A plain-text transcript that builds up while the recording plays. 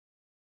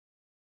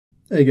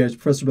Hey guys,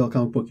 Professor Bell,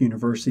 Comic Book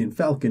University, and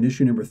Falcon,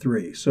 issue number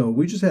 3. So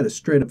we just had a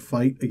straight up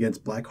fight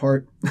against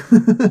Blackheart.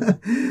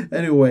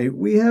 Anyway,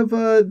 we have,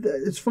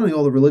 it's funny,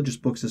 all the religious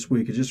books this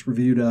week. I just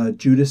reviewed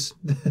Judas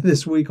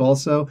this week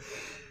also.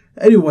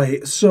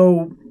 Anyway,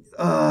 so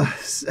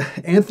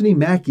Anthony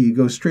Mackie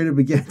goes straight up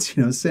against,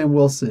 Sam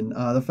Wilson,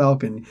 the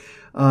Falcon.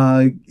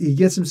 He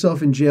gets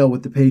himself in jail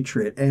with the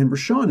Patriot, and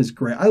Rashawn is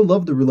great. I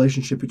love the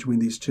relationship between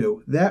these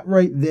two. That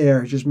right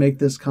there just make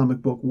this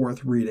comic book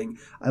worth reading.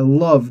 I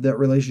love that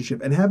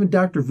relationship, and having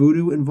Dr.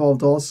 Voodoo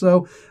involved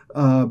also,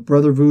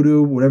 Brother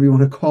Voodoo, whatever you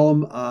want to call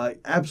him,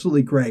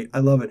 absolutely great. I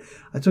love it.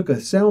 I took a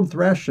sound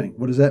thrashing.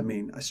 What does that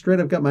mean? I straight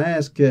up got my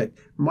ass kicked.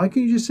 Why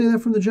can't you just say that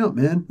from the jump,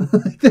 man?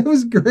 That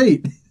was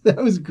great. That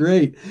was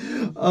great.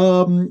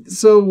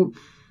 So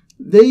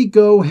they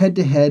go head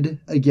to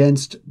head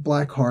against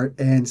Blackheart,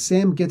 and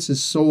Sam gets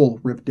his soul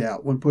ripped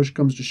out when push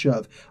comes to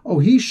shove. Oh,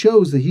 he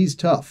shows that he's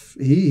tough.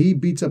 He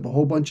beats up a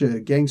whole bunch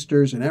of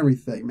gangsters and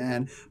everything,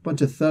 man. A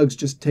bunch of thugs,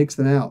 just takes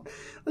them out.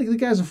 Like, the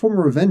guy's a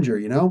former Avenger,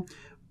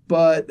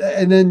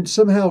 and then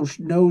somehow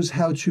knows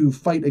how to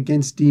fight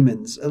against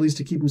demons, at least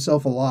to keep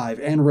himself alive,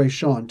 and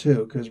Rashawn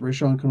too, because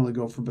Rashawn can only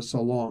go for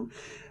so long.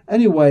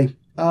 Anyway,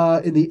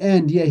 in the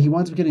end, he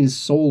winds up getting his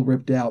soul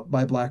ripped out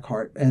by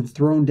Blackheart and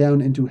thrown down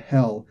into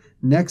hell.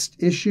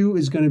 Next issue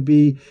is going to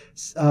be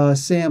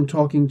Sam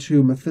talking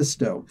to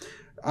Mephisto.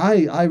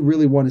 I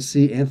really want to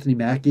see Anthony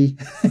Mackie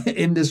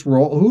in this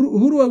role.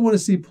 Who do I want to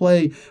see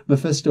play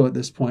Mephisto at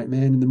this point,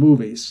 man, in the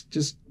movies?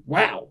 Just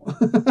wow.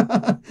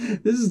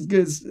 This is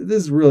good. This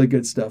is really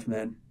good stuff,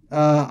 man.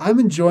 I'm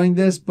enjoying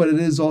this, but it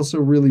is also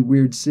really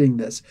weird seeing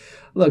this.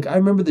 Look, I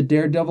remember the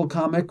Daredevil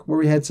comic where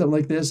we had something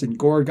like this, and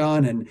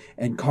Gorgon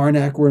and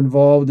Karnak were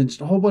involved, and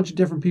just a whole bunch of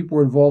different people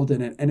were involved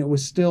in it, and it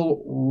was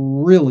still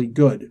really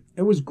good.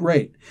 It was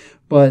great.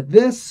 But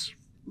this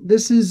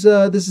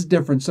is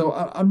different. So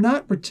I'm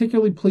not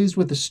particularly pleased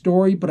with the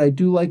story, but I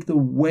do like the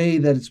way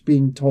that it's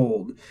being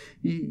told.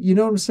 You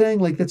know what I'm saying?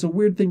 Like, that's a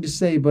weird thing to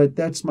say, but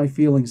that's my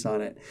feelings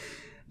on it.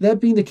 That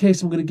being the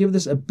case, I'm going to give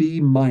this a B-.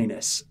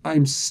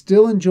 I'm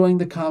still enjoying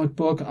the comic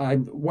book.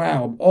 I'm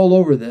all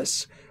over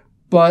this.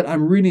 But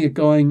I'm reading it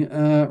going,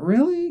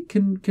 really?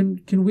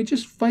 Can we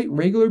just fight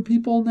regular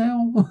people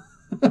now?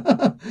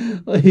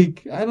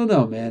 Like, I don't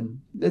know,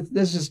 man.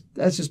 That's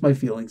just my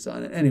feelings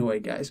on it. Anyway,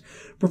 guys,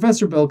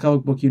 Professor Bell,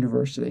 Comic Book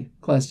University.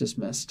 Class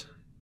dismissed.